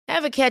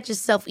Ever catch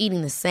yourself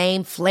eating the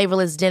same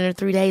flavorless dinner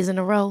 3 days in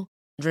a row?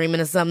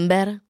 Dreaming of something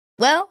better?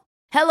 Well,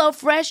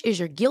 HelloFresh is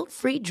your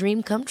guilt-free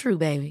dream come true,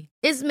 baby.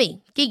 It's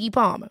me, Keke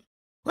Palmer.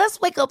 Let's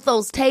wake up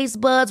those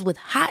taste buds with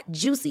hot,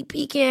 juicy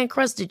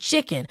pecan-crusted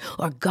chicken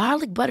or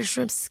garlic butter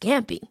shrimp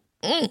scampi.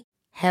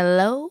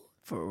 Hello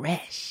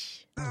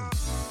Fresh.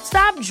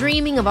 Stop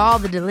dreaming of all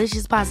the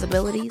delicious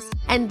possibilities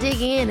and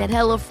dig in at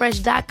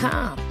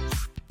HelloFresh.com.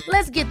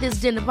 Let's get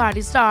this dinner party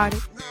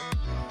started.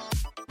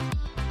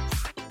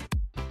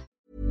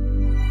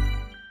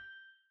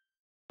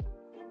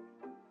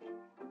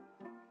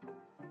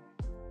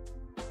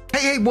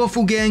 Hey,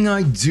 Waffle Gang,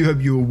 I do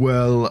hope you're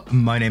well.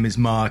 My name is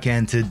Mark,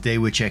 and today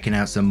we're checking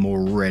out some more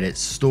Reddit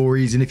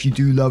stories. And if you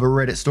do love a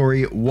Reddit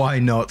story, why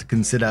not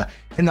consider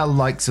hitting that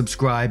like,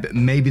 subscribe,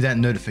 maybe that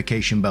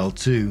notification bell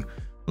too.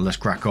 Well, let's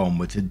crack on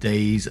with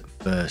today's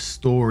first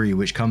story,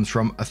 which comes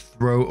from a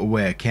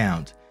throwaway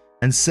account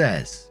and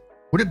says,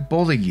 would it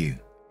bother you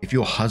if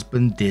your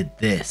husband did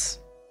this?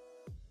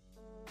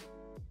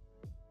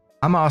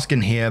 I'm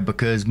asking here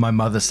because my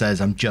mother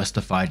says I'm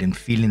justified in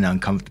feeling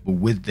uncomfortable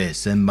with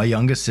this, and my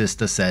younger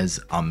sister says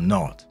I'm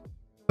not.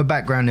 For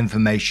background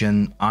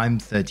information, I'm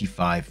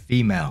 35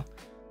 female.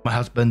 My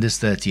husband is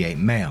 38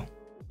 male.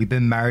 We've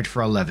been married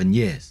for 11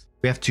 years.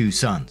 We have 2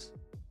 sons.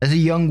 There's a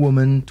young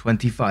woman,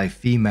 25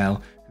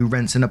 female, who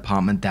rents an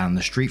apartment down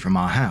the street from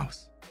our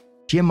house.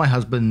 She and my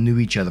husband knew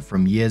each other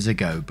from years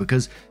ago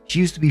because she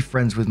used to be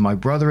friends with my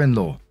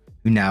brother-in-law,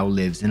 who now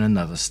lives in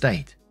another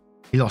state.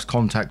 He lost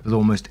contact with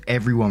almost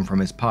everyone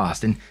from his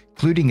past,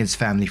 including his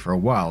family for a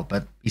while,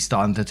 but he's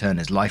starting to turn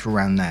his life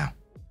around now.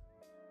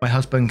 My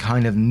husband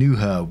kind of knew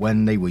her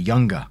when they were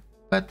younger,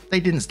 but they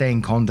didn't stay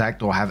in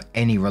contact or have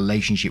any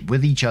relationship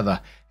with each other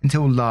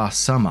until last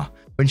summer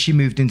when she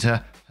moved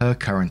into her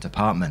current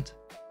apartment.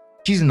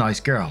 She's a nice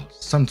girl.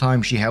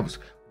 Sometimes she helps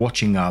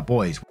watching our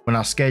boys when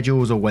our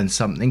schedules or when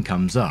something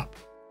comes up.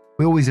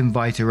 We always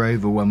invite her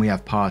over when we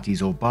have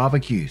parties or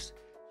barbecues.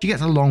 She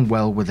gets along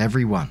well with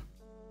everyone.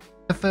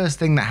 The first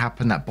thing that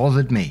happened that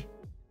bothered me,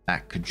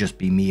 that could just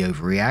be me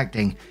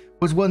overreacting,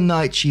 was one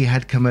night she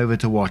had come over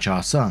to watch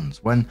our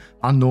sons when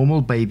our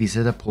normal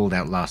babysitter pulled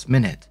out last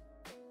minute.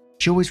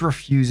 She always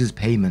refuses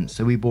payment,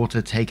 so we bought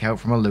her takeout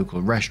from a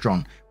local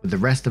restaurant with the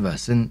rest of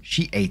us, and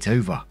she ate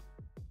over.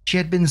 She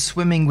had been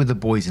swimming with the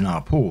boys in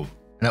our pool,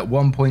 and at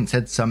one point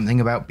said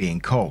something about being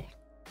cold.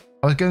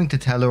 I was going to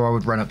tell her I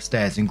would run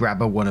upstairs and grab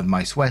her one of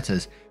my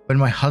sweaters when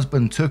my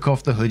husband took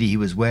off the hoodie he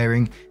was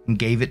wearing and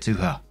gave it to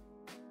her.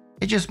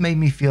 It just made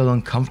me feel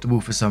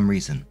uncomfortable for some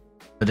reason,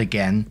 but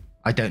again,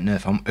 I don't know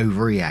if I'm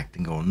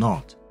overreacting or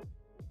not.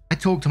 I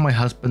talked to my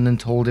husband and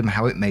told him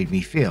how it made me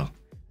feel,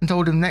 and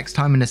told him next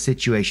time in a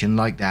situation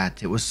like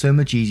that it was so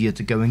much easier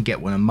to go and get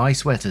one of my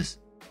sweaters.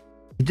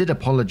 He did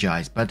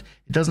apologize, but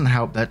it doesn't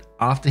help that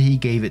after he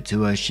gave it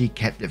to her, she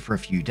kept it for a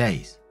few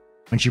days.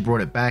 When she brought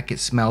it back, it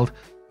smelled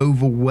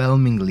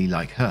overwhelmingly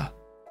like her.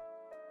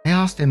 I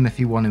asked him if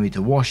he wanted me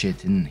to wash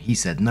it, and he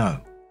said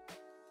no.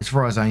 As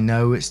far as I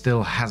know, it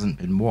still hasn't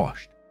been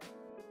washed.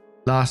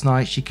 Last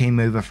night, she came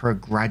over for a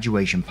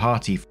graduation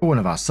party for one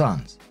of our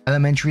sons'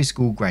 elementary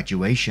school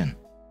graduation.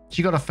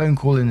 She got a phone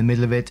call in the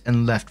middle of it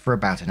and left for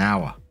about an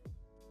hour.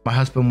 My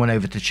husband went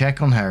over to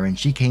check on her and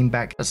she came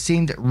back but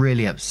seemed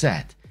really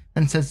upset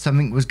and said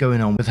something was going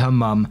on with her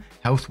mum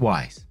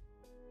health-wise.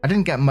 I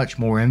didn't get much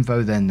more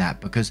info than that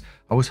because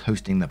I was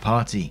hosting the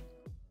party.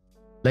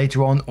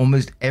 Later on,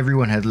 almost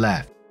everyone had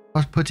left. I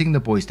was putting the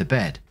boys to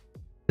bed.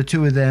 The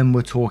 2 of them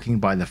were talking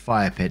by the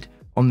fire pit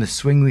on the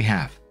swing we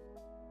have.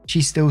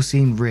 She still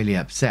seemed really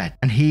upset,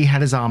 and he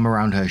had his arm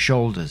around her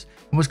shoulders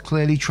and was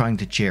clearly trying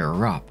to cheer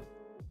her up.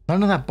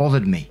 None of that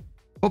bothered me.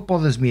 What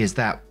bothers me is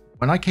that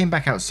when I came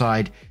back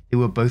outside, they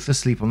were both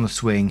asleep on the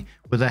swing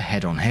with her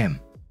head on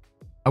him.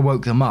 I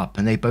woke them up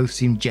and they both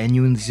seemed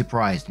genuinely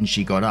surprised and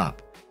she got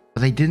up,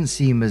 but they didn't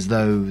seem as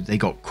though they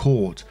got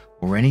caught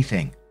or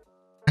anything.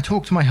 I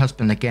talked to my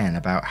husband again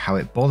about how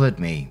it bothered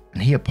me,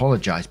 and he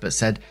apologized but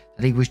said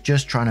that he was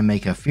just trying to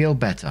make her feel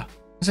better.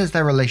 He says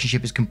their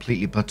relationship is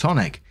completely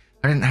platonic.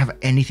 I didn't have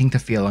anything to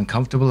feel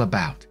uncomfortable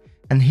about,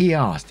 and he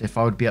asked if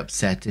I would be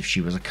upset if she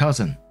was a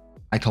cousin.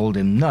 I told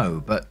him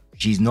no, but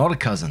she's not a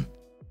cousin.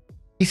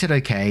 He said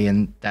okay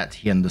and that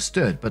he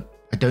understood, but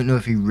I don't know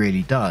if he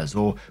really does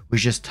or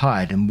was just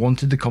tired and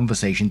wanted the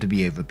conversation to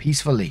be over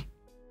peacefully.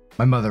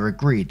 My mother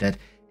agreed that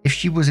if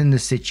she was in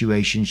this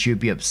situation, she would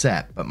be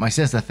upset, but my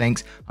sister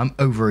thinks I'm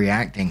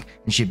overreacting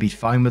and she'd be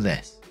fine with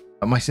this.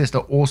 But my sister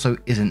also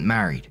isn't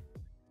married.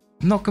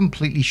 I'm not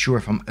completely sure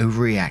if I'm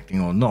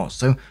overreacting or not,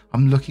 so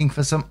I'm looking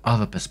for some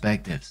other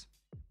perspectives.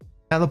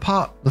 Now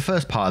the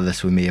first part of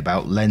this with me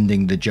about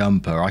lending the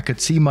jumper, I could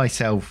see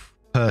myself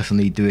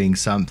personally doing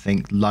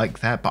something like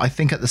that, but I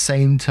think at the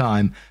same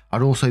time,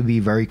 I'd also be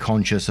very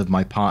conscious of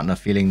my partner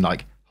feeling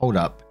like, hold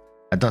up,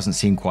 that doesn't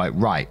seem quite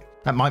right.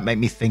 That might make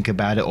me think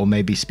about it or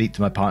maybe speak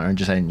to my partner and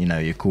just saying,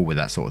 you're cool with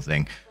that sort of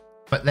thing.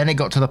 But then it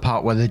got to the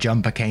part where the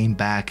jumper came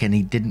back and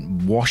he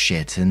didn't wash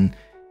it, and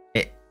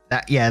it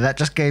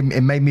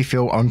made me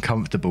feel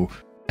uncomfortable.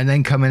 and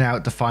then coming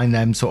out to find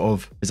them sort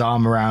of his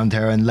arm around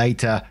her, and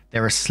later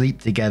they're asleep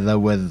together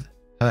with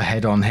her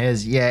head on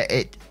his.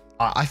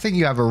 I think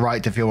you have a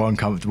right to feel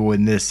uncomfortable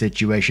in this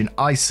situation.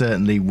 I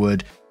certainly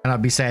would. And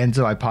I'd be saying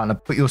to my partner,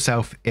 put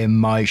yourself in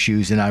my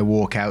shoes, and I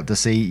walk out to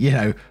see,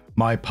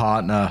 my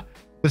partner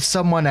with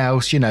someone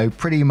else,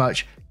 pretty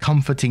much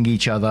comforting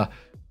each other,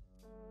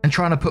 and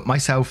trying to put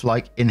myself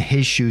like in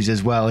his shoes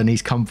as well, and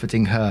he's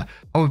comforting her.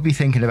 I would be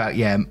thinking about,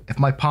 if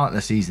my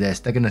partner sees this,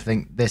 they're going to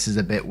think this is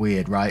a bit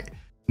weird, right?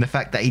 And the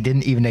fact that he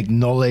didn't even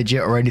acknowledge it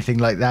or anything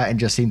like that and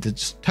just seemed to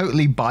just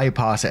totally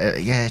bypass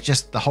it.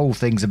 Just the whole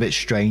thing's a bit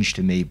strange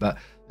to me. But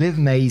Liv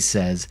Mays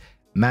says,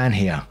 man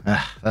here,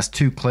 that's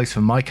too close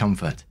for my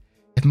comfort.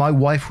 If my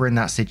wife were in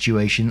that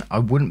situation, I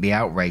wouldn't be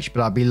outraged,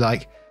 but I'd be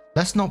like,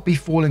 let's not be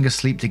falling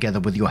asleep together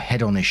with your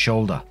head on his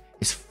shoulder.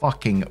 It's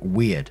fucking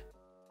weird.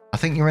 I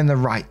think you're in the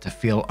right to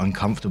feel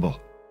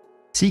uncomfortable.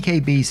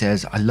 CKB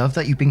says, I love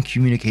that you've been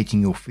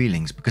communicating your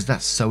feelings because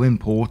that's so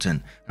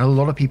important, and a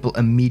lot of people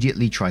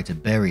immediately try to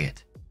bury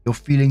it. Your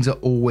feelings are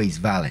always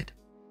valid.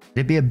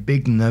 It'd be a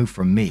big no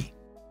from me.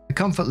 The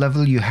comfort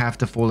level you have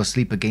to fall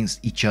asleep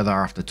against each other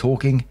after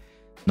talking,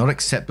 not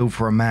acceptable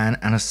for a man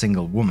and a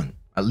single woman,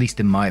 at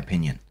least in my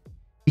opinion.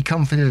 He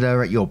comforted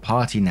her at your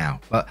party now,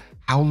 but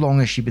how long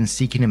has she been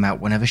seeking him out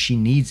whenever she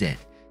needs it?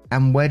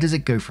 And where does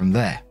it go from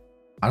there?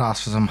 I'd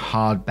ask for some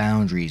hard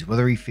boundaries,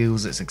 whether he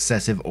feels it's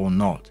excessive or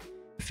not.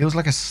 It feels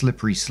like a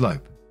slippery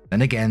slope.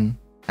 Then again,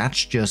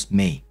 that's just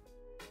me.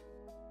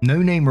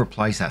 No Name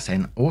replies that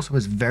saying, also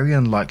it's very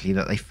unlikely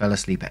that they fell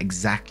asleep at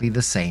exactly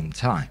the same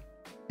time.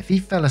 If he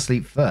fell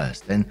asleep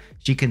first, then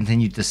she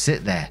continued to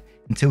sit there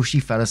until she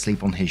fell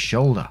asleep on his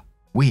shoulder.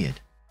 Weird.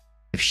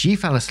 If she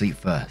fell asleep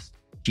first,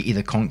 she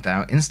either conked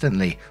out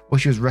instantly or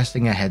she was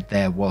resting her head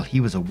there while he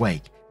was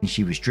awake and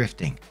she was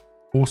drifting.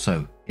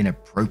 Also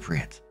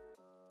inappropriate.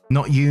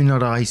 Not you,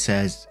 not I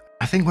says,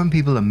 I think when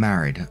people are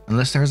married,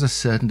 unless there is a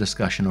certain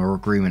discussion or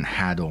agreement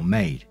had or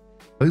made,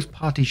 both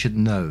parties should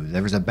know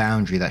there is a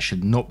boundary that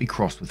should not be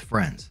crossed with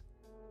friends,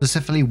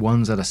 specifically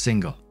ones that are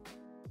single.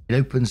 It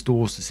opens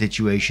doors to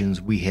situations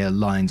we hear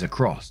lines are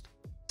crossed.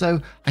 So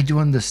I do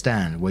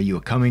understand where you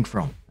are coming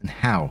from and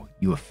how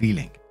you are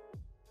feeling.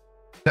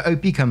 So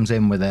OP comes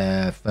in with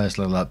their first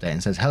little update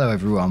and says, hello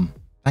everyone,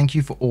 thank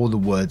you for all the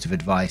words of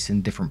advice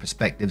and different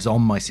perspectives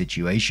on my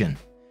situation.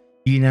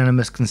 The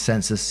unanimous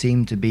consensus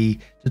seemed to be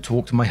to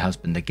talk to my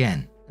husband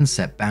again and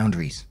set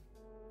boundaries.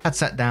 I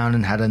sat down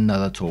and had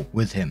another talk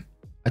with him.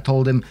 I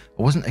told him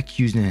I wasn't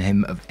accusing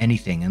him of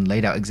anything and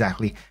laid out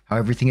exactly how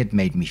everything had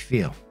made me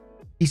feel.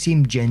 He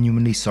seemed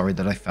genuinely sorry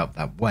that I felt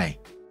that way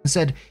and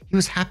said he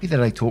was happy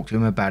that I talked to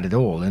him about it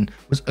all and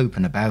was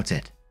open about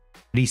it.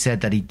 But he said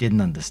that he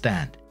didn't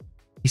understand.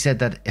 He said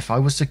that if I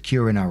was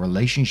secure in our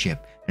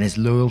relationship and his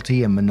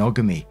loyalty and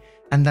monogamy,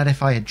 and that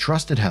if I had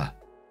trusted her,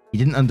 he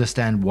didn't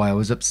understand why I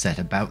was upset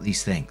about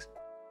these things.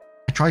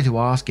 I tried to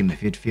ask him if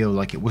he'd feel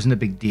like it wasn't a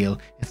big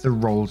deal if the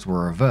roles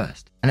were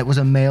reversed, and it was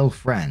a male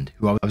friend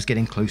who I was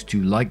getting close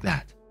to like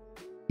that.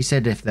 He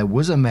said if there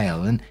was a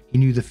male and he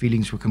knew the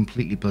feelings were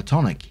completely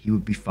platonic, he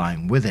would be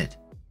fine with it.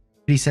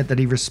 But he said that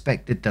he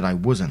respected that I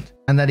wasn't,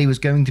 and that he was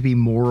going to be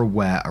more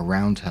aware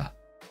around her.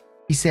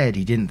 He said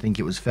he didn't think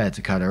it was fair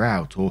to cut her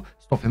out or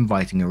stop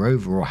inviting her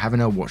over or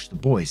having her watch the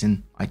boys,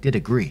 and I did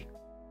agree.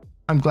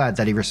 I'm glad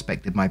that he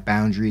respected my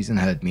boundaries and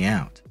heard me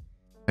out.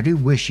 I do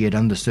wish he had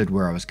understood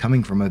where I was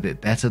coming from a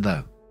bit better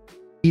though.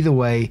 Either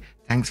way,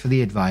 thanks for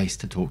the advice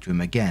to talk to him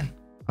again.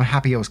 I'm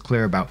happy I was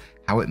clear about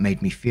how it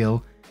made me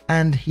feel,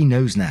 and he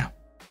knows now.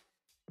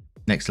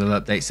 Next little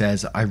update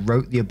says, I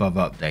wrote the above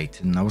update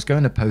and I was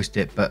going to post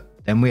it,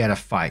 but then we had a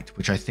fight,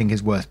 which I think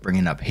is worth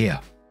bringing up here.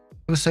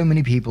 There were so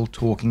many people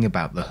talking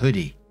about the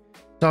hoodie,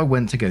 so I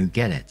went to go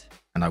get it,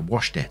 and I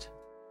washed it.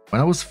 When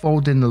I was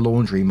folding the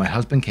laundry, my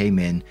husband came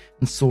in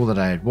and saw that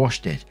I had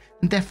washed it,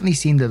 and definitely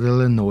seemed a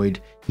little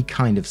annoyed. He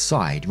kind of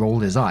sighed,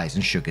 rolled his eyes,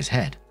 and shook his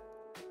head.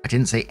 I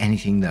didn't say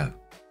anything though.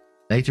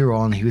 Later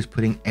on, he was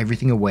putting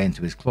everything away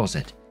into his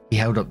closet. He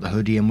held up the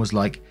hoodie and was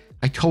like,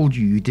 I told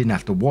you didn't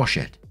have to wash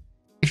it.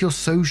 If you're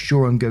so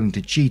sure I'm going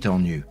to cheat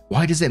on you,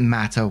 why does it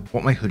matter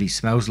what my hoodie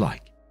smells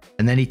like?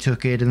 And then he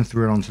took it and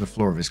threw it onto the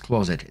floor of his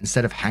closet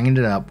instead of hanging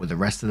it up with the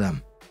rest of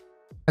them.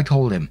 I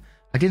told him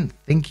I didn't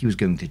think he was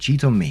going to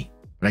cheat on me,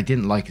 but I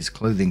didn't like his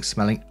clothing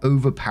smelling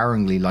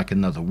overpoweringly like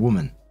another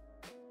woman.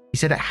 He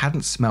said it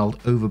hadn't smelled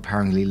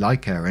overpoweringly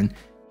like her and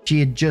she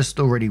had just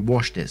already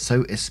washed it,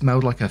 so it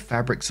smelled like a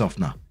fabric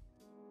softener.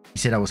 He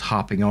said I was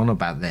harping on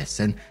about this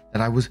and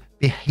that I was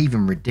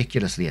behaving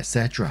ridiculously,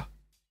 etc.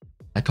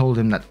 I told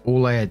him that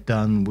all I had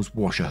done was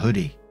wash a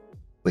hoodie,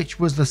 which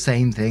was the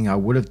same thing I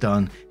would have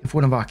done if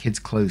one of our kids'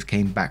 clothes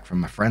came back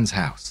from a friend's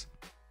house.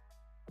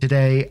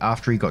 Today,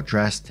 after he got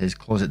dressed, his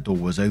closet door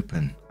was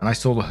open, and I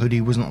saw the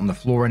hoodie wasn't on the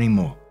floor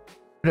anymore,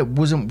 but it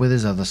wasn't with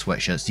his other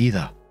sweatshirts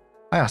either.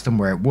 I asked him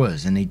where it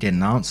was, and he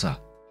didn't answer.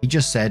 He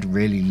just said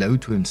really low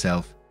to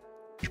himself,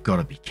 "You've got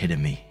to be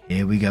kidding me,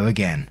 here we go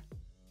again."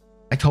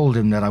 I told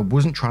him that I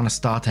wasn't trying to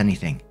start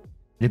anything.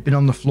 It had been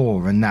on the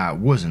floor and now it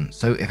wasn't,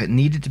 so if it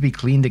needed to be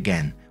cleaned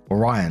again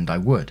or ironed, I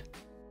would.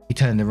 He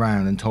turned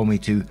around and told me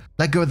to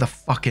let go of the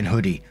fucking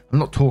hoodie. I'm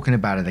not talking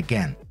about it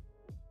again.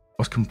 I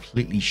was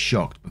completely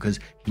shocked because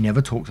he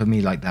never talked to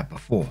me like that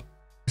before,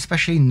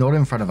 especially not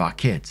in front of our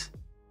kids.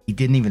 He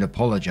didn't even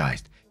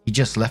apologize. He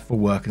just left for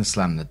work and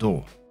slammed the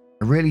door.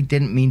 I really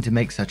didn't mean to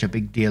make such a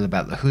big deal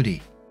about the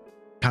hoodie.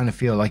 I kind of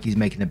feel like he's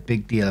making a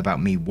big deal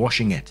about me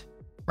washing it,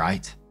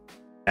 right?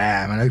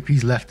 Damn, I hope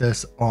he's left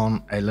us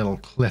on a little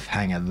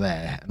cliffhanger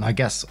there. And I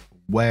guess,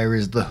 where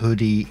is the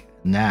hoodie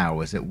now?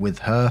 Is it with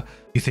her?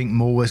 Do you think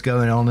more was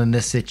going on in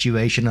this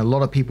situation? A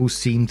lot of people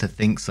seem to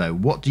think so.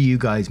 What do you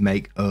guys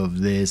make of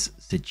this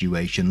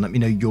situation? Let me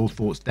know your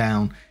thoughts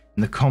down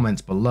in the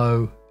comments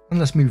below. And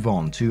let's move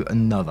on to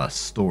another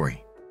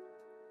story.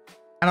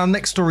 And our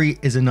next story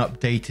is an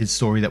updated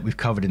story that we've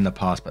covered in the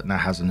past, but now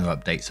has a new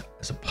update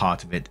as a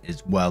part of it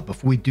as well.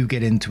 Before we do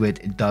get into it,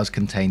 it does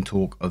contain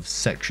talk of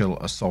sexual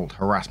assault,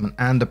 harassment,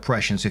 and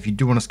oppression. So if you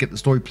do want to skip the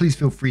story, please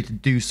feel free to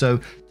do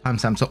so.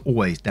 Timestamps are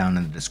always down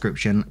in the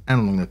description and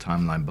along the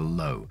timeline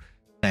below.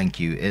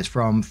 Thank you. It's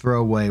from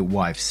Throwaway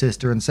Wife's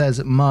Sister and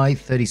says, my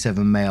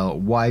 37 male,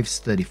 wife's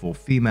 34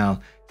 female,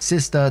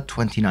 sister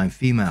 29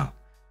 female,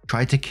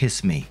 tried to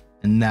kiss me,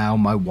 and now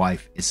my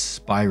wife is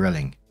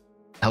spiraling.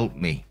 Help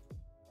me.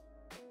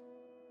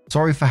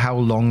 Sorry for how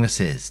long this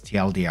is,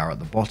 TLDR at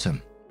the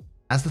bottom.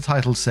 As the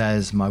title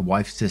says, my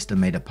wife's sister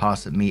made a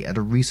pass at me at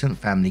a recent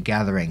family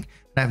gathering,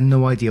 and I have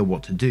no idea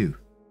what to do.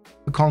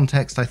 For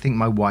context, I think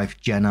my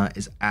wife Jenna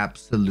is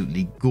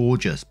absolutely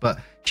gorgeous, but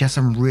she has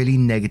some really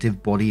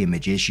negative body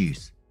image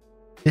issues.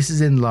 This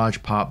is in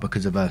large part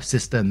because of her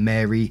sister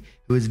Mary,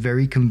 who is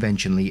very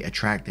conventionally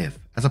attractive,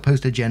 as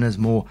opposed to Jenna's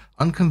more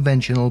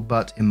unconventional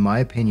but, in my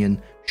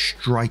opinion,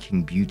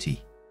 striking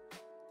beauty.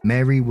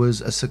 Mary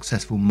was a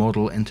successful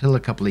model until a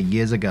couple of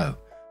years ago,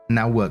 and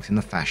now works in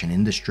the fashion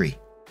industry.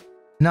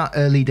 In our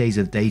early days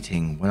of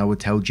dating, when I would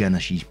tell Jenna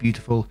she's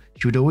beautiful,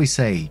 she would always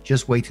say,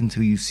 just wait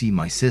until you see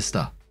my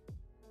sister.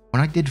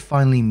 When I did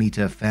finally meet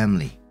her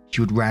family,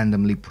 she would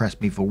randomly press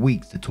me for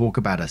weeks to talk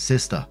about her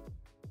sister,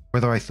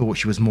 whether I thought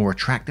she was more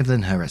attractive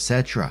than her,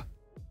 etc.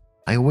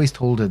 I always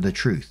told her the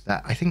truth,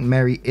 that I think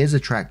Mary is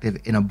attractive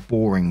in a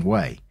boring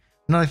way,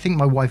 and I think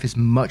my wife is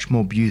much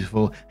more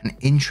beautiful and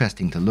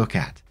interesting to look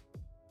at.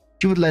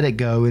 She would let it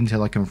go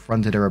until I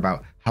confronted her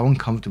about how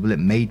uncomfortable it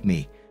made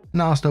me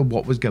and asked her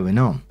what was going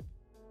on.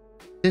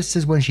 This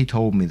is when she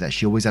told me that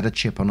she always had a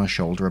chip on her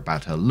shoulder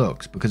about her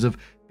looks because of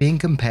being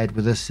compared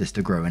with her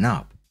sister growing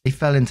up. They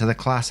fell into the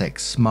classic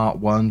smart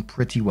one,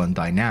 pretty one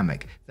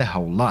dynamic their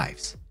whole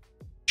lives.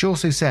 She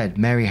also said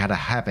Mary had a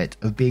habit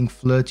of being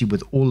flirty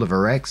with all of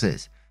her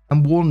exes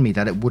and warned me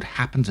that it would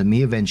happen to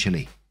me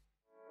eventually.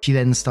 She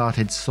then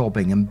started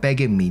sobbing and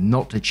begging me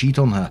not to cheat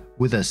on her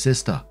with her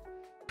sister,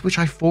 to which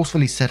I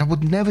forcefully said I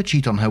would never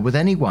cheat on her with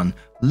anyone,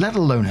 let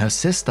alone her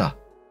sister.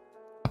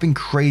 I've been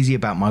crazy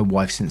about my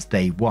wife since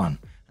day one,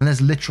 and there's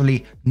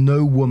literally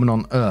no woman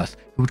on earth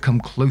who would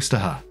come close to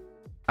her.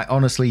 I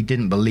honestly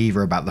didn't believe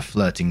her about the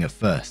flirting at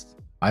first.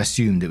 I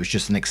assumed it was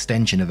just an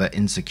extension of her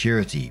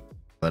insecurity,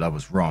 but I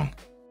was wrong.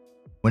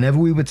 Whenever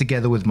we were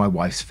together with my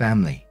wife's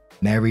family,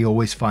 Mary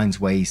always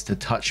finds ways to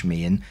touch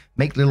me and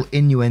make little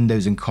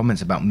innuendos and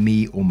comments about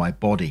me or my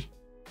body.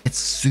 It's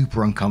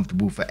super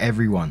uncomfortable for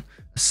everyone,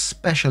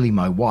 especially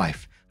my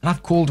wife, and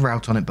I've called her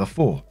out on it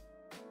before.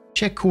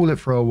 She'd call it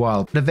for a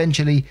while, but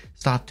eventually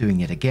start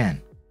doing it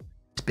again.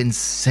 It's been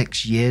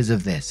 6 years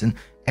of this, and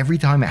every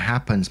time it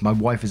happens, my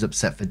wife is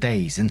upset for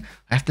days, and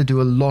I have to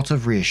do a lot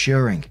of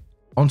reassuring.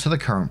 On to the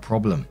current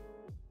problem.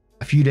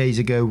 A few days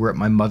ago, we're at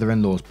my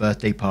mother-in-law's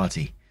birthday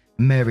party,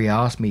 and Mary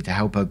asked me to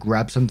help her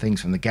grab some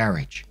things from the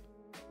garage.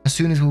 As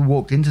soon as we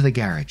walked into the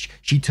garage,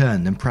 she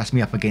turned and pressed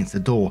me up against the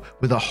door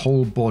with her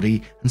whole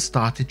body and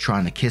started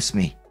trying to kiss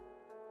me.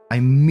 I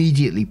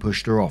immediately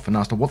pushed her off and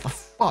asked her what the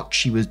fuck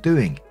she was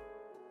doing.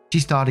 She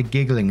started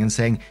giggling and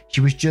saying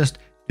she was just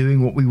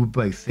doing what we were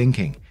both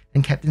thinking,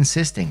 and kept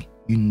insisting,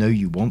 you know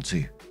you want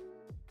to.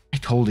 I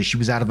told her she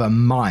was out of her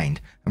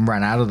mind and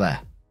ran out of there.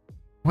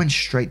 I went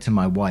straight to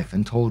my wife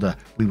and told her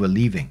we were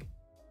leaving.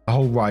 The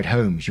whole ride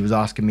home, she was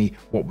asking me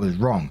what was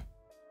wrong.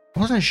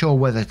 I wasn't sure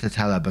whether to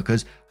tell her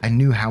because I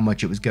knew how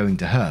much it was going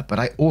to hurt, but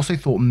I also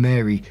thought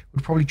Mary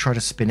would probably try to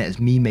spin it as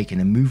me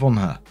making a move on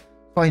her.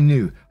 So I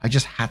knew I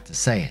just had to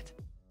say it.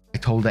 I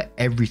told her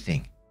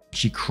everything.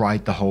 She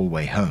cried the whole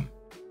way home.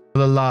 For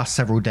the last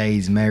several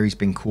days, Mary's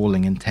been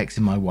calling and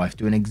texting my wife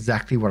doing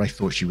exactly what I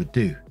thought she would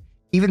do.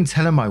 Even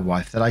telling my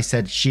wife that I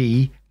said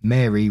she,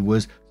 Mary,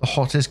 was the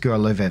hottest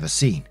girl I've ever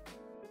seen.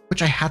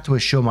 Which I had to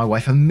assure my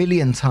wife a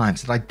million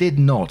times that I did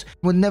not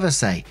and would never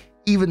say,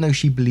 even though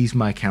she believes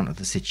my account of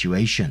the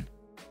situation.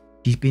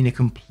 She's been a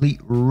complete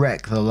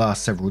wreck the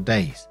last several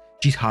days.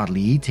 She's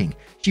hardly eating.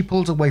 She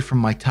pulls away from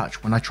my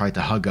touch when I try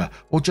to hug her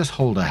or just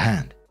hold her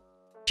hand.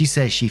 She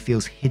says she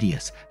feels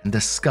hideous and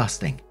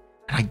disgusting,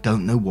 and I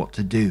don't know what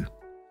to do.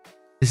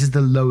 This is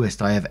the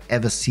lowest I have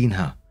ever seen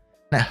her,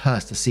 and it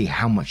hurts to see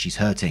how much she's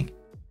hurting.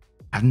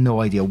 I have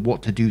no idea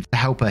what to do to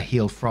help her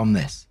heal from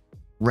this.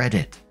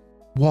 Reddit,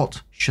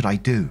 what should I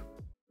do?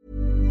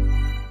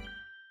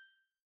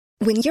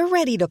 When you're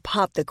ready to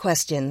pop the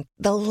question,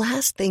 the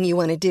last thing you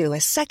want to do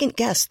is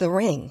second-guess the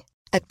ring.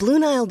 At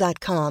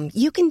BlueNile.com,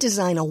 you can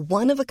design a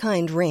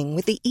one-of-a-kind ring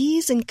with the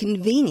ease and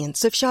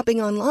convenience of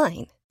shopping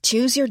online.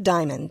 Choose your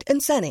diamond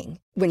and setting.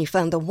 When you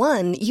find the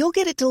one, you'll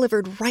get it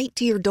delivered right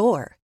to your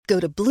door. Go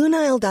to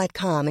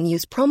BlueNile.com and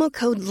use promo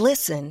code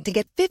LISTEN to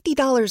get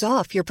 $50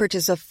 off your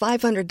purchase of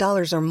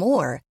 $500 or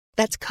more.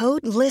 That's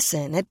code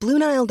LISTEN at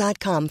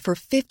BlueNile.com for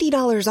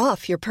 $50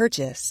 off your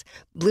purchase.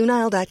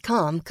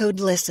 BlueNile.com, code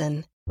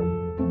LISTEN.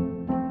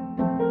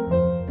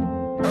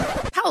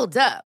 Hold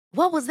up.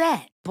 What was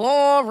that?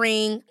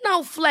 Boring.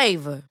 No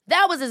flavor.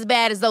 That was as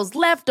bad as those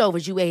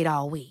leftovers you ate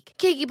all week.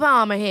 Keke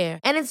Palmer here,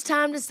 and it's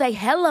time to say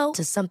hello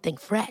to something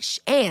fresh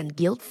and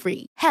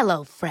guilt-free.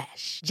 Hello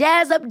Fresh.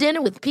 Jazz up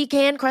dinner with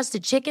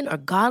pecan-crusted chicken or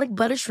garlic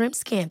butter shrimp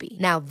scampi.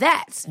 Now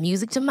that's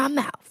music to my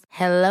mouth.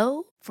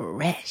 Hello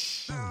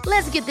Fresh.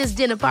 Let's get this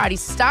dinner party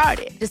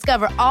started.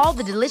 Discover all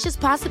the delicious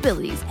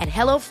possibilities at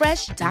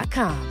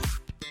hellofresh.com.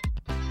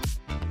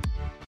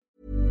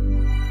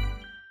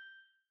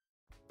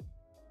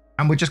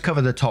 And we'll just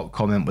cover the top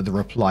comment with a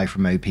reply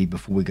from OP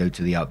before we go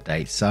to the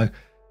update. So,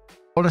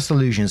 Honest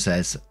Illusion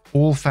says,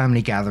 all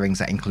family gatherings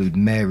that include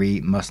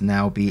Mary must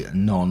now be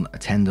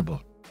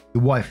non-attendable.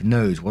 Your wife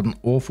knows what an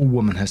awful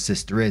woman her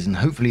sister is, and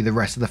hopefully the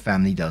rest of the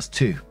family does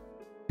too.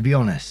 To be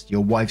honest,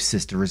 your wife's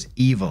sister is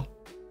evil.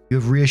 You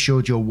have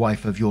reassured your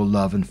wife of your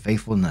love and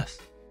faithfulness.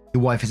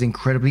 Your wife is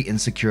incredibly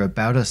insecure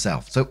about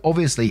herself, so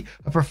obviously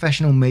a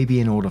professional may be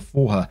in order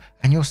for her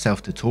and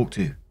yourself to talk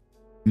to.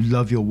 You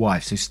love your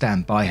wife, so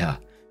stand by her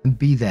and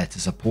be there to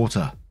support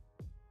her.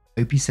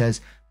 Opie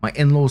says, my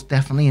in-laws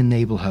definitely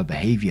enable her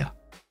behavior.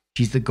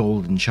 She's the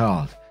golden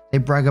child. They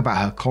brag about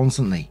her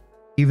constantly,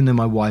 even though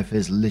my wife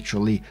is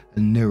literally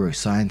a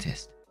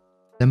neuroscientist.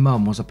 Their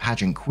mum was a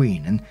pageant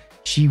queen, and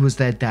she was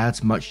their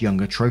dad's much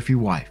younger trophy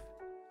wife.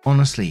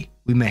 Honestly,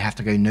 we may have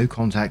to go no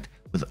contact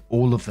with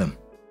all of them.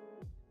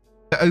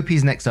 So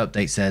OP's next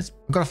update says,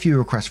 I've got a few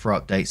requests for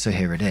updates, so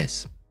here it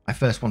is. I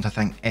first want to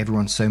thank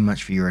everyone so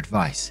much for your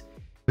advice.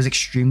 It was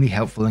extremely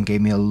helpful and gave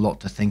me a lot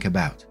to think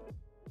about.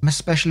 I'm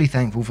especially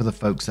thankful for the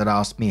folks that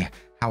asked me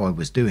how I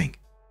was doing.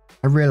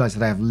 I realized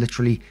that I have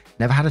literally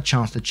never had a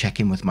chance to check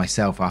in with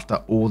myself after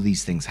all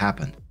these things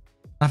happened.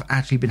 I've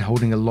actually been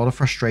holding a lot of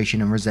frustration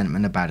and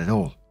resentment about it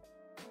all.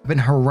 I've been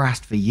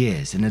harassed for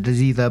years, and it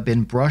has either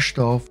been brushed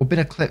off or been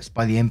eclipsed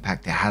by the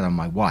impact it had on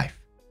my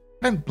wife.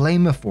 I don't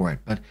blame her for it,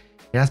 but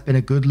it has been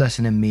a good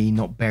lesson in me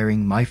not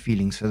bearing my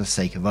feelings for the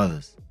sake of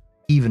others,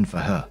 even for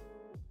her.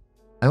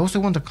 I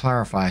also want to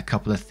clarify a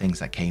couple of things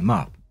that came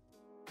up.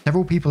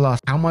 Several people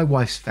asked how my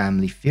wife's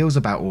family feels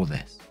about all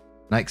this,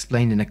 and I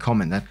explained in a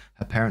comment that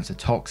her parents are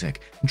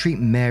toxic and treat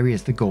Mary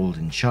as the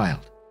golden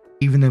child,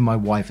 even though my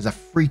wife is a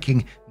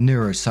freaking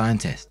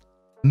neuroscientist,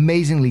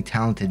 amazingly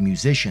talented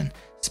musician,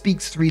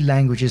 speaks 3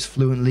 languages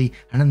fluently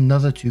and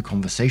another 2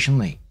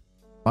 conversationally.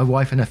 My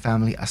wife and her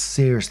family are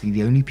seriously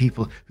the only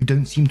people who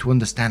don't seem to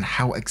understand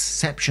how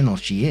exceptional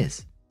she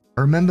is.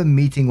 I remember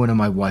meeting one of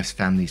my wife's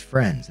family's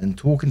friends and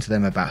talking to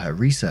them about her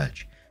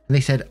research, and they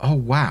said, oh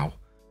wow,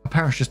 her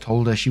parents just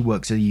told her she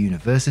works at a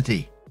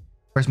university,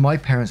 whereas my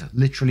parents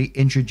literally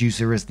introduce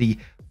her as the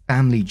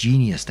family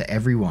genius to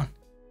everyone.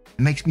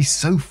 It makes me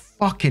so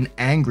fucking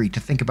angry to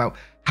think about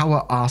how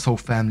her asshole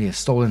family has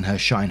stolen her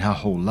shine her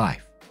whole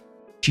life.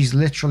 She's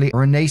literally a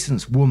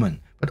Renaissance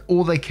woman, but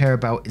all they care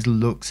about is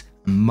looks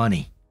and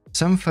money.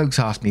 Some folks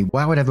ask me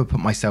why I would ever put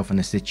myself in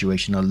a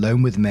situation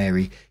alone with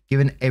Mary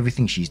given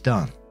everything she's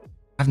done.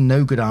 I have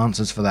no good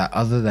answers for that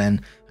other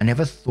than I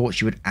never thought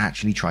she would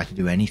actually try to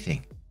do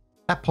anything.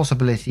 That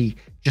possibility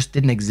just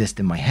didn't exist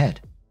in my head.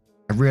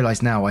 I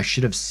realize now I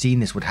should have seen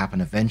this would happen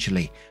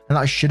eventually, and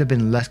that I should have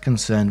been less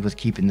concerned with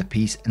keeping the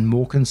peace and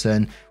more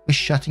concerned with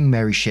shutting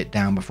Mary's shit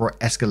down before it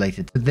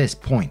escalated to this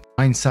point.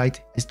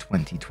 Hindsight is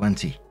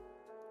 2020.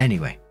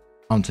 Anyway,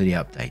 onto the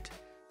update.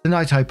 The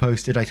night I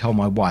posted, I told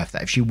my wife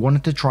that if she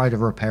wanted to try to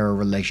repair a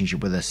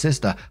relationship with her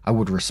sister, I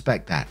would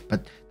respect that,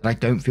 but that I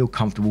don't feel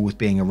comfortable with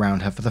being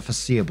around her for the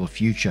foreseeable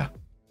future.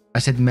 I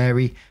said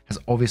Mary has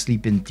obviously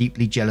been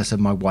deeply jealous of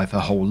my wife her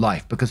whole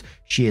life because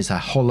she is a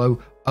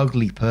hollow,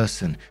 ugly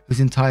person whose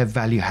entire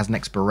value has an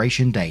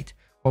expiration date,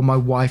 while my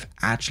wife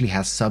actually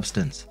has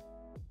substance.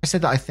 I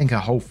said that I think her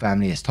whole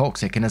family is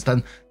toxic and has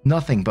done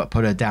nothing but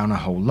put her down her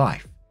whole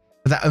life,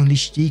 but that only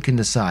she can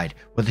decide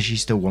whether she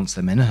still wants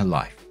them in her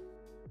life.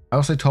 I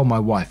also told my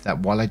wife that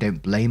while I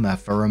don't blame her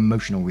for her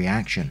emotional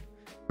reaction,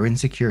 her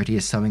insecurity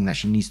is something that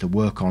she needs to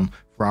work on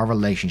for our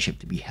relationship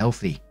to be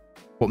healthy.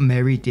 What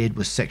Mary did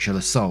was sexual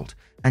assault,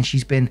 and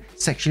she's been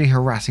sexually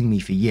harassing me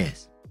for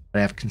years, but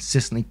I have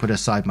consistently put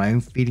aside my own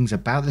feelings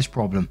about this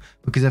problem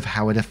because of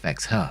how it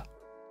affects her,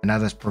 and that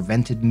has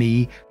prevented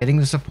me getting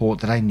the support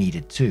that I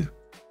needed too.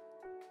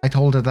 I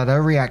told her that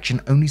her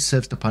reaction only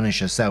serves to punish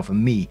herself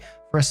and me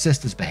for her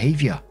sister's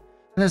behavior,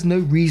 and there's no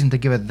reason to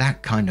give her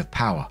that kind of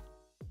power.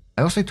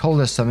 I also told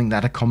her something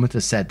that a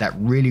commenter said that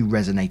really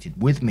resonated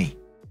with me.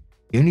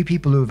 The only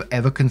people who have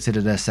ever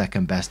considered her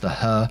second best are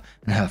her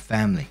and her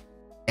family.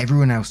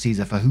 Everyone else sees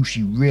her for who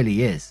she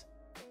really is.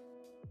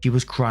 She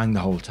was crying the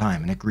whole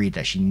time and agreed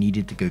that she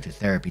needed to go to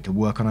therapy to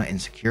work on her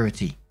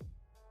insecurity.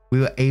 We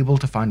were able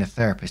to find a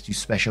therapist who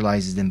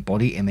specializes in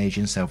body image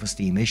and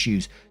self-esteem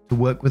issues to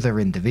work with her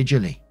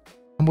individually,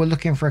 and we're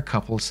looking for a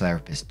couples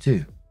therapist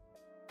too.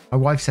 My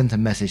wife sent a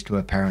message to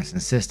her parents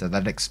and sister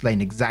that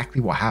explained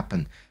exactly what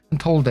happened and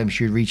told them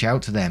she would reach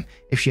out to them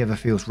if she ever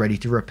feels ready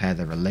to repair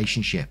their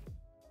relationship.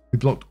 We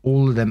blocked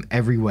all of them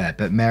everywhere,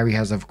 but Mary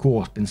has of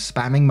course been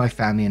spamming my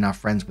family and our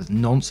friends with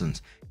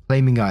nonsense,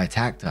 claiming I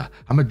attacked her,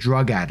 I'm a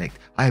drug addict,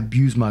 I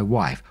abused my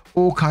wife,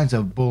 all kinds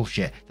of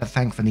bullshit that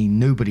thankfully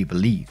nobody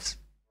believes.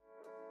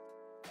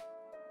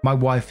 My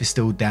wife is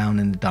still down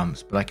in the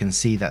dumps, but I can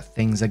see that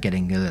things are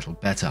getting a little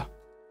better.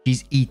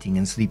 She's eating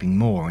and sleeping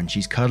more, and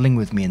she's cuddling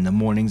with me in the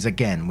mornings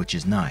again, which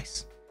is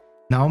nice.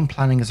 Now I'm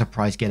planning a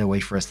surprise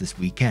getaway for us this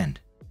weekend.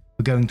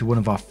 We're going to one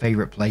of our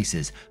favourite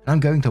places, and I'm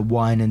going to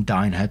wine and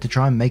dine her to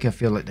try and make her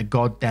feel like the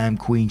goddamn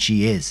queen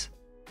she is.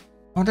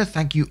 I want to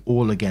thank you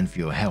all again for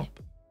your help.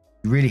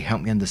 You really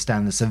helped me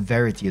understand the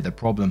severity of the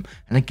problem,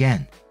 and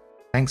again,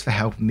 thanks for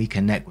helping me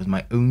connect with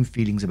my own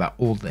feelings about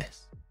all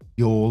this.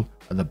 You all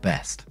are the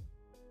best.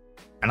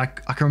 And I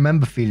can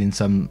remember feeling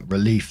some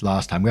relief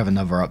last time. We have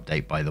another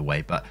update, by the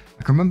way, but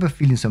I can remember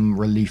feeling some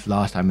relief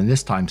last time, and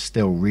this time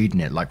still reading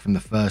it, like from the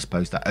first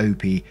post that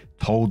OP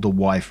told the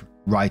wife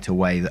right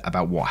away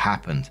about what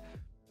happened.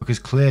 Because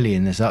clearly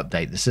in this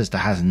update, the sister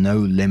has no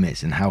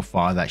limits in how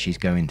far that she's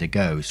going to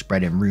go,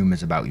 spreading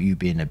rumors about you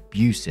being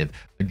abusive,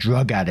 a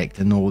drug addict,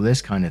 and all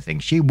this kind of thing.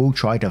 She will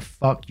try to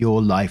fuck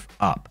your life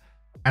up.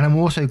 And I'm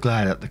also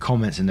glad that the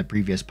comments in the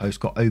previous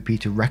post got OP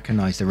to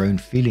recognize their own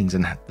feelings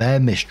and their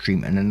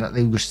mistreatment and that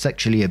they were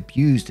sexually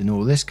abused and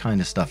all this kind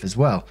of stuff as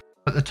well.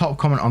 But the top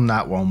comment on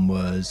that one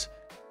was,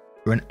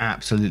 "You're an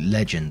absolute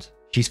legend.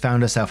 She's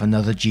found herself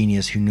another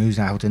genius who knows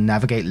how to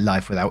navigate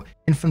life without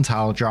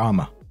infantile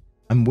drama.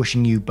 I'm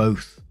wishing you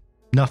both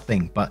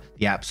nothing but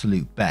the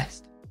absolute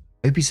best."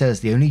 OP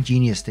says, "The only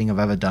genius thing I've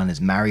ever done is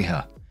marry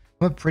her.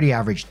 I'm a pretty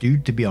average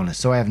dude, to be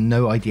honest, so I have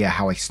no idea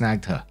how I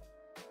snagged her.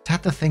 I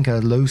had to think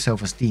her low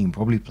self-esteem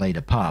probably played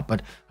a part,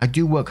 but I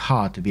do work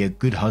hard to be a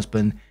good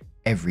husband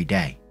every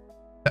day."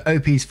 The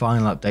OP's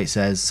final update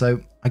says, "So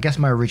I guess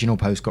my original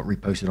post got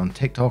reposted on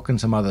TikTok and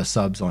some other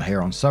subs on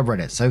here on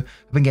subreddit, so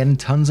I've been getting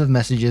tons of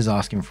messages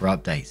asking for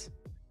updates.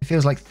 It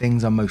feels like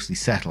things are mostly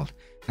settled,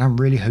 and I'm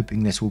really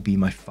hoping this will be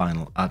my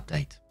final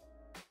update.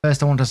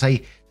 First, I want to say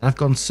that I've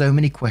gotten so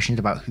many questions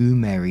about who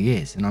Mary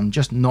is, and I'm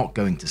just not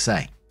going to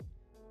say.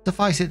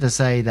 Suffice it to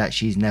say that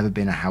she's never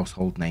been a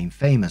household name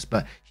famous,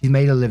 but she's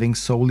made a living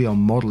solely on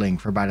modelling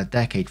for about a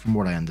decade from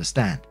what I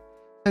understand.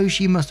 So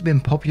she must have been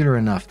popular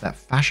enough that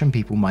fashion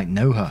people might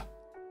know her.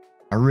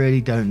 I really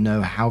don't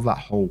know how that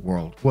whole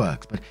world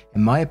works, but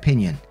in my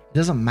opinion, it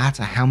doesn't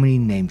matter how many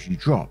names you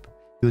drop.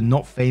 You're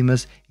not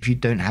famous if you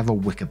don't have a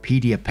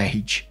Wikipedia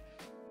page."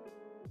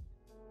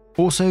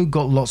 Also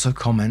got lots of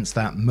comments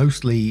that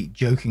mostly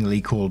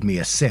jokingly called me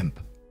a simp.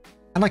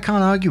 And I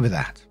can't argue with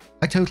that.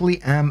 I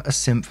totally am a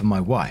simp for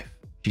my wife.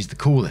 She's the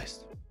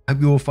coolest.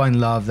 Hope you all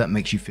find love that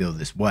makes you feel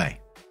this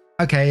way.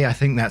 Okay, I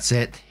think that's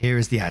it. Here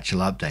is the actual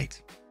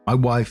update. My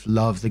wife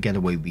loved the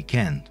getaway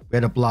weekend. We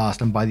had a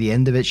blast, and by the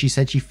end of it, she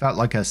said she felt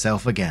like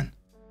herself again.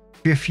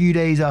 For a few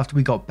days after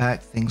we got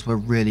back, things were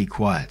really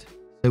quiet,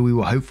 so we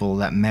were hopeful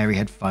that Mary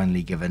had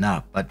finally given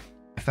up, but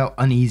I felt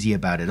uneasy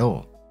about it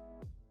all.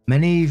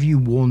 Many of you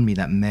warned me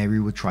that Mary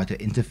would try to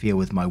interfere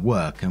with my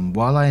work, and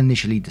while I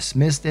initially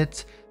dismissed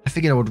it, I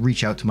figured I would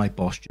reach out to my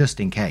boss just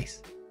in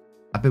case.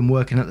 I've been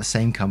working at the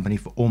same company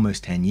for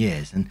almost 10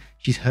 years, and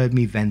she's heard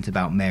me vent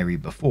about Mary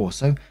before,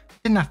 so I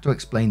didn't have to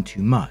explain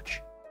too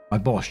much. My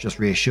boss just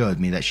reassured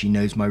me that she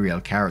knows my real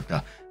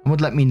character and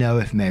would let me know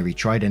if Mary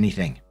tried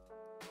anything.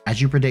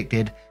 As you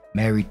predicted,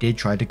 Mary did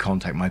try to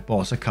contact my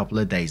boss a couple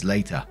of days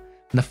later,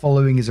 and the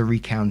following is a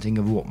recounting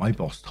of what my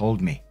boss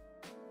told me.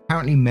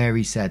 Apparently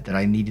Mary said that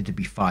I needed to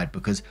be fired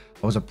because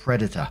I was a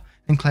predator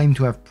and claimed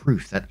to have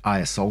proof that I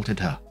assaulted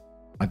her.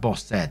 My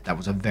boss said that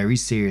was a very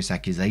serious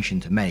accusation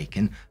to make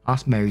and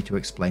asked Mary to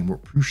explain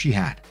what proof she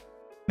had.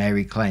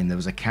 Mary claimed there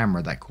was a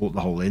camera that caught the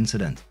whole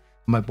incident,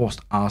 and my boss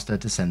asked her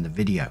to send the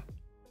video.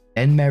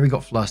 Then Mary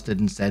got flustered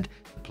and said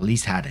the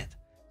police had it,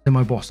 so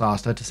my boss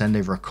asked her to send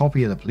over a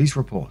copy of the police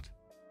report.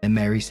 Then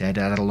Mary said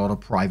it had a lot of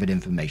private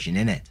information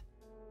in it,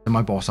 so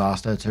my boss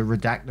asked her to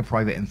redact the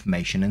private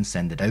information and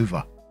send it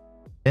over.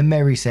 Then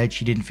Mary said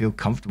she didn't feel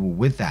comfortable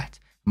with that.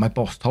 My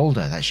boss told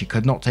her that she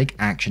could not take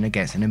action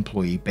against an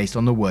employee based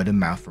on the word of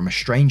mouth from a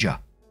stranger.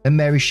 Then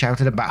Mary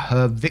shouted about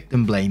her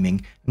victim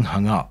blaming and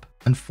hung up.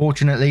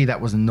 Unfortunately, that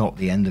was not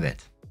the end of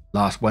it.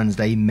 Last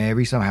Wednesday,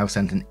 Mary somehow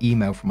sent an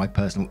email from my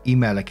personal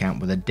email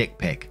account with a dick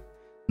pic.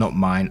 Not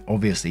mine,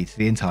 obviously, to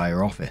the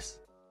entire office.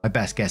 My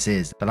best guess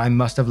is that I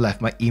must have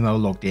left my email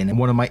logged in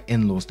one of my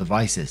in-laws'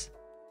 devices.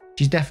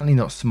 She's definitely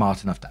not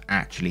smart enough to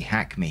actually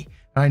hack me,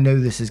 and I know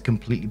this is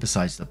completely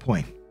besides the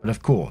point. But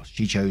of course,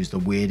 she chose the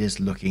weirdest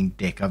looking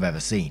dick I've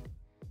ever seen.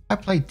 I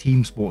played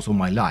team sports all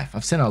my life.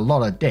 I've seen a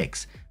lot of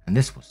dicks, and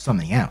this was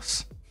something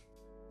else.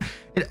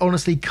 It's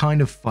honestly kind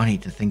of funny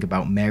to think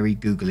about Mary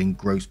Googling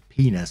gross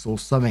penis or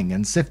something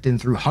and sifting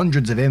through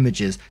hundreds of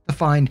images to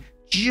find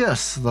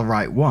just the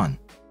right one.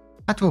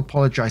 I had to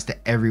apologize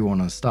to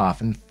everyone on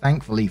staff, and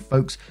thankfully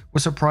folks were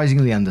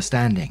surprisingly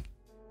understanding.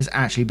 It's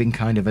actually been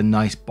kind of a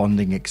nice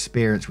bonding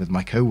experience with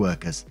my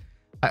co-workers.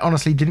 I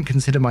honestly didn't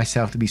consider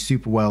myself to be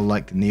super well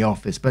liked in the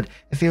office, but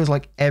it feels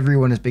like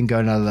everyone has been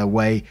going out of their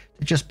way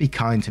to just be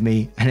kind to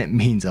me, and it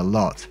means a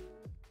lot.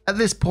 At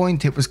this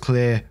point, it was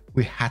clear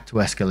we had to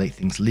escalate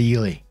things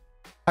legally.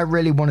 I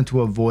really wanted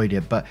to avoid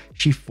it, but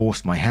she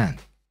forced my hand.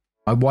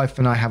 My wife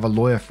and I have a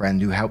lawyer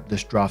friend who helped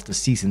us draft a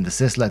cease and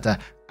desist letter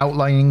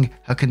outlining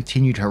her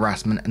continued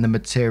harassment and the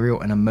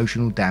material and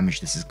emotional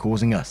damage this is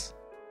causing us.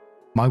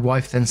 My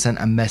wife then sent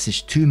a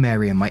message to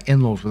Mary and my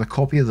in-laws with a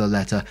copy of the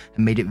letter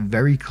and made it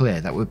very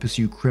clear that we'd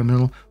pursue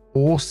criminal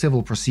or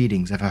civil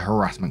proceedings if her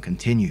harassment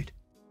continued.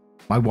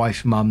 My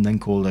wife's mum then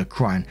called her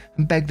crying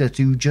and begged her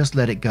to just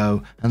let it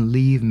go and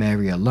leave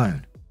Mary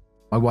alone.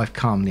 My wife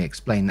calmly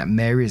explained that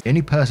Mary is the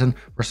only person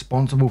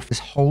responsible for this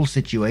whole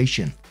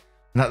situation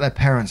and that their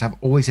parents have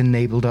always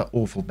enabled her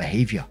awful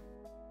behavior.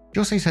 She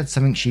also said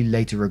something she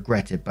later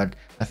regretted, but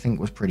I think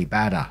was pretty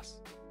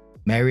badass.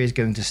 Mary is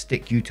going to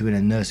stick you two in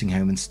a nursing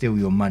home and steal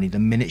your money the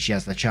minute she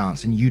has the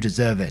chance, and you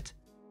deserve it.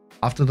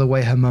 After the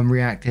way her mum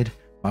reacted,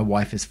 my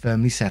wife is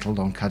firmly settled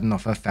on cutting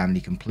off her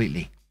family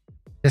completely.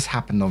 This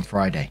happened on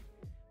Friday.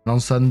 And on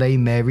Sunday,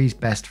 Mary's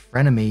best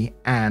frenemy,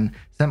 Anne,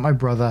 sent my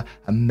brother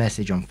a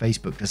message on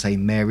Facebook to say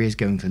Mary is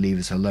going to leave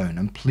us alone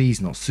and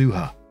please not sue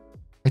her.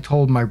 I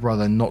told my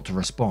brother not to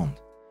respond,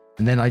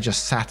 and then I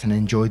just sat and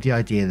enjoyed the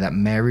idea that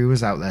Mary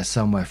was out there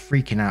somewhere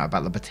freaking out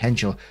about the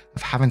potential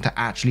of having to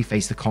actually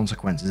face the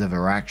consequences of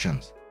her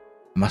actions.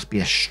 It must be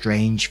a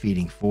strange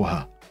feeling for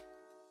her.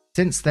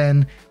 Since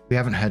then, we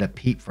haven't heard a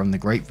peep from the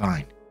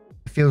grapevine.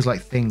 It feels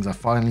like things are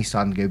finally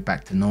starting to go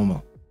back to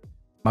normal.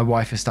 My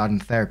wife is starting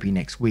therapy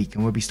next week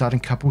and will be starting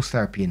couples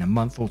therapy in a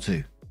month or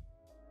two.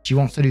 She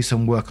wants to do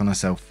some work on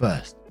herself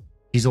first.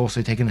 She's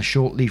also taken a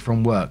short leave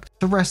from work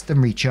to rest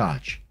and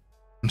recharge.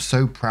 I'm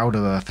so proud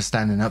of her for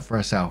standing up for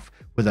herself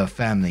with her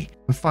family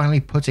and finally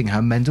putting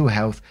her mental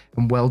health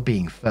and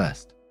well-being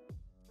first.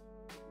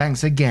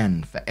 Thanks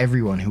again for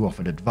everyone who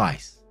offered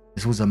advice.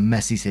 This was a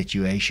messy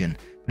situation,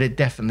 but it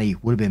definitely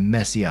would have been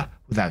messier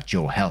without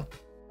your help.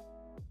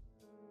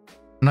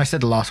 And I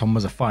said the last one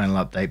was a final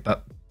update,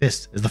 but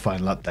this is the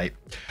final update.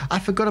 I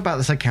forgot about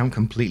this account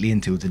completely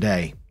until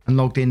today and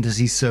logged in to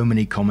see so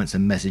many comments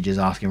and messages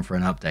asking for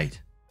an update.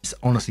 It's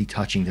honestly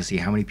touching to see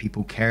how many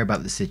people care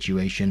about the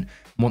situation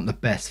and want the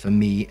best for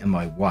me and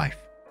my wife.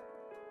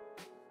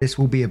 This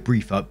will be a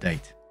brief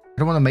update. I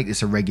don't want to make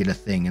this a regular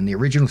thing, and the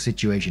original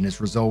situation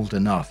is resolved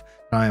enough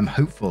that I am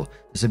hopeful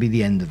this will be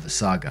the end of the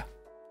saga.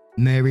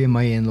 Mary and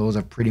my in-laws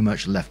have pretty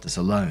much left us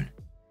alone.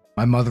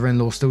 My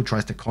mother-in-law still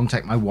tries to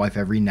contact my wife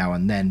every now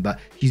and then, but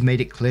she's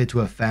made it clear to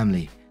her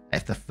family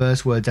that if the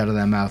first words out of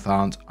their mouth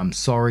aren't, "I'm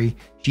sorry,"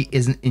 she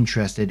isn't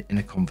interested in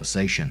a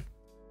conversation.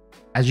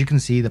 As you can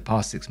see, the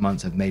past 6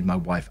 months have made my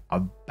wife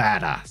a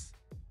badass.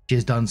 She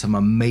has done some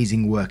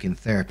amazing work in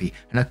therapy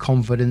and her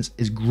confidence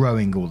is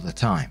growing all the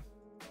time.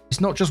 It's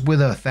not just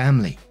with her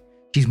family.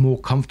 She's more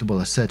comfortable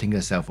asserting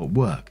herself at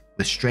work,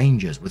 with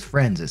strangers, with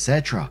friends,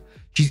 etc.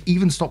 She's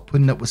even stopped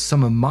putting up with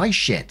some of my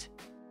shit.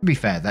 To be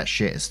fair, that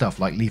shit is stuff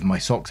like leaving my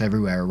socks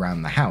everywhere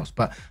around the house,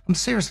 but I'm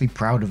seriously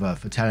proud of her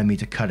for telling me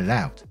to cut it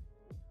out.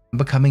 I'm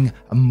becoming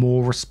a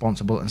more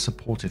responsible and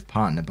supportive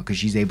partner because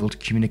she's able to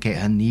communicate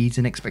her needs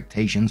and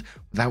expectations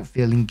without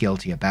feeling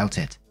guilty about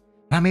it.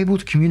 And I'm able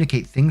to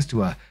communicate things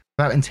to her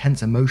without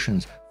intense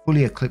emotions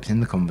fully eclipsing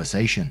the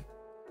conversation.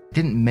 I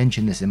didn't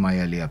mention this in my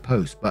earlier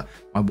post, but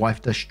my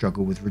wife does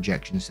struggle with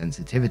rejection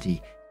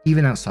sensitivity,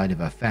 even outside of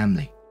her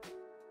family.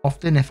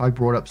 Often if I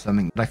brought up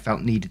something that I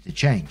felt needed to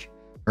change,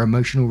 her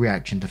emotional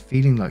reaction to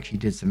feeling like she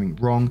did something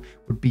wrong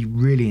would be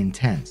really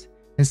intense.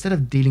 Instead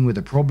of dealing with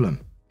the problem,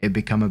 it'd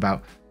become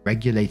about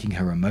regulating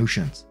her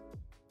emotions.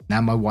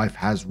 Now my wife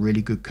has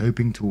really good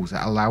coping tools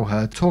that allow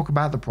her to talk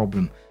about the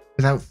problem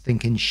without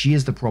thinking she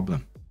is the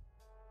problem.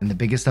 And the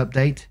biggest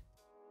update?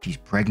 She's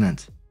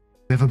pregnant.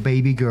 We have a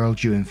baby girl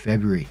due in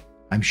February.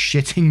 I'm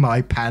shitting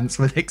my pants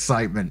with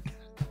excitement.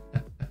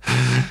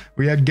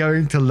 We are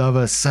going to love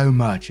her so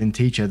much and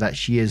teach her that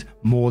she is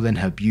more than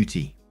her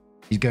beauty.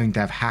 She's going to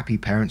have happy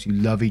parents who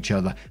love each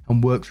other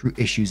and work through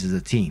issues as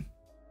a team.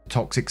 The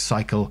toxic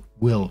cycle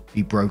will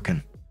be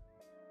broken.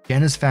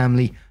 Jenna's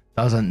family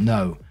doesn't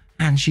know,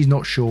 and she's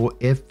not sure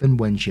if and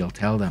when she'll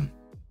tell them.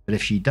 But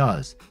if she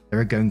does, there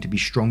are going to be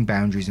strong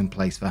boundaries in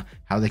place for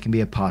how they can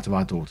be a part of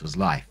our daughter's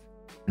life.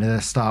 And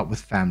it'll start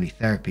with family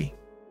therapy.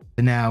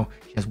 For now,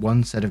 she has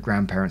one set of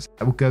grandparents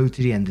that will go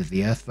to the end of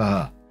the earth for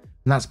her,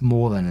 and that's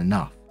more than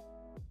enough.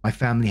 My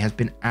family has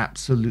been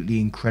absolutely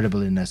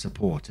incredible in their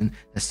support, and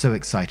they're so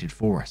excited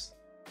for us.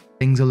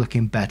 Things are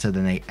looking better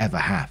than they ever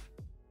have.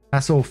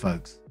 That's all,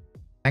 folks.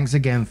 Thanks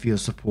again for your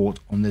support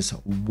on this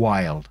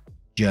wild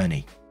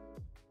journey.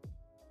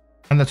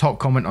 And the top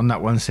comment on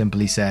that one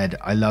simply said,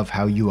 "I love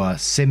how you are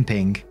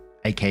simping,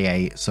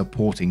 aka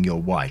supporting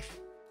your wife.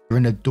 You're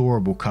an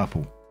adorable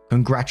couple.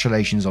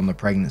 Congratulations on the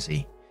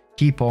pregnancy.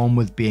 Keep on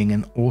with being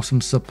an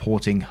awesome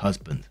supporting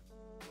husband.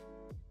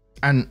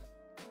 And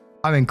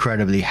I'm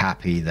incredibly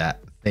happy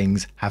that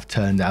things have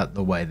turned out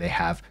the way they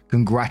have.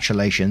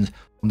 Congratulations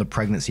on the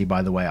pregnancy,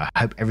 by the way. I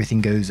hope everything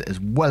goes as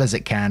well as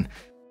it can.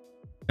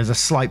 There's a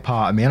slight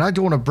part of me, and I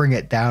don't want to bring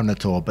it down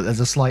at all, but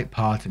there's a slight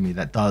part of me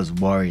that does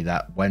worry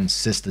that when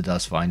sister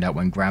does find out,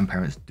 when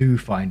grandparents do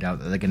find out,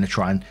 that they're going to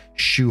try and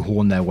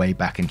shoehorn their way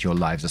back into your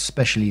lives,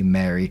 especially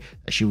Mary,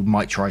 that she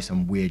might try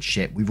some weird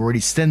shit. We've already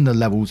seen the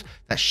levels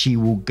that she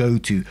will go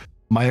to.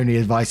 My only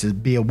advice is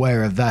be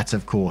aware of that,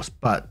 of course,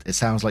 but it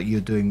sounds like you're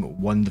doing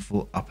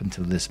wonderful up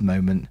until this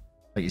moment.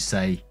 Like you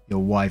say, your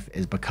wife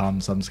has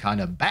become some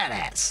kind of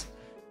badass,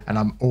 and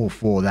I'm all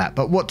for that.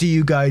 But what do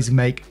you guys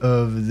make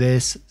of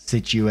this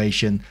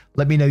situation?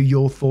 Let me know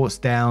your thoughts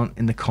down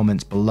in the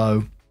comments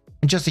below.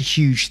 And just a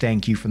huge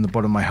thank you from the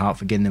bottom of my heart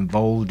for getting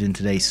involved in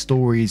today's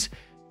stories.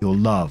 Your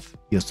love,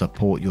 your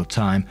support, your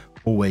time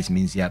always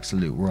means the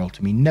absolute world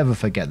to me. Never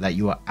forget that.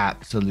 You are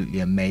absolutely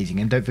amazing.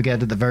 And don't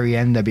forget, at the very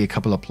end, there'll be a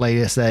couple of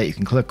playlists there you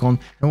can click on,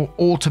 and it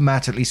will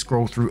automatically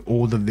scroll through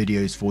all the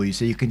videos for you,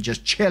 so you can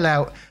just chill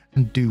out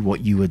and do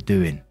what you were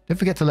doing. Don't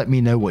forget to let me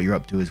know what you're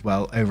up to as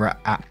well over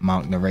at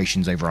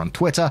 @MarkNarrations over on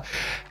Twitter.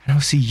 And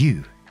I'll see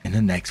you in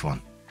the next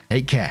one.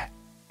 Take care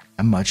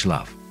and much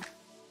love.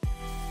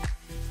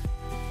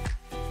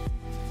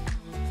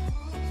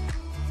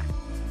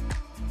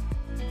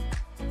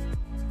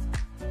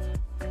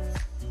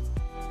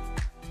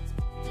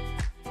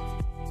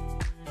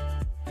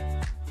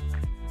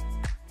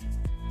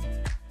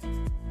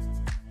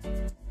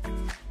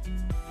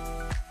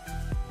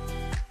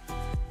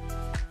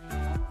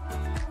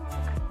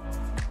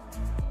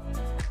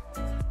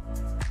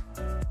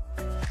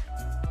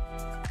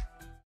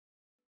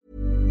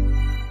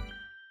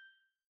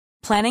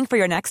 Planning for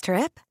your next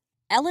trip?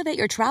 Elevate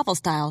your travel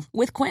style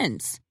with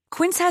Quince.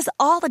 Quince has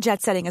all the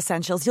jet-setting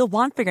essentials you'll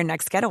want for your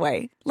next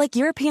getaway, like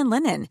European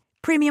linen,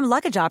 premium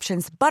luggage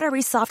options,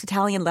 buttery soft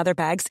Italian leather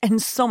bags, and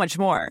so much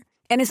more.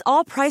 And is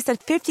all priced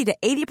at 50 to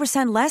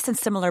 80% less than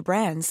similar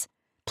brands.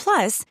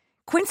 Plus,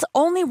 Quince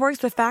only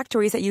works with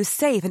factories that use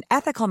safe and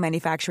ethical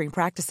manufacturing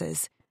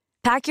practices.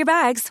 Pack your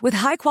bags with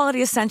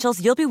high-quality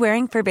essentials you'll be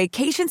wearing for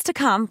vacations to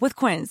come with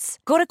Quince.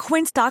 Go to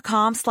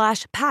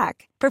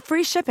quince.com/pack for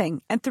free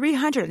shipping and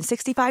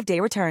 365-day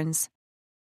returns.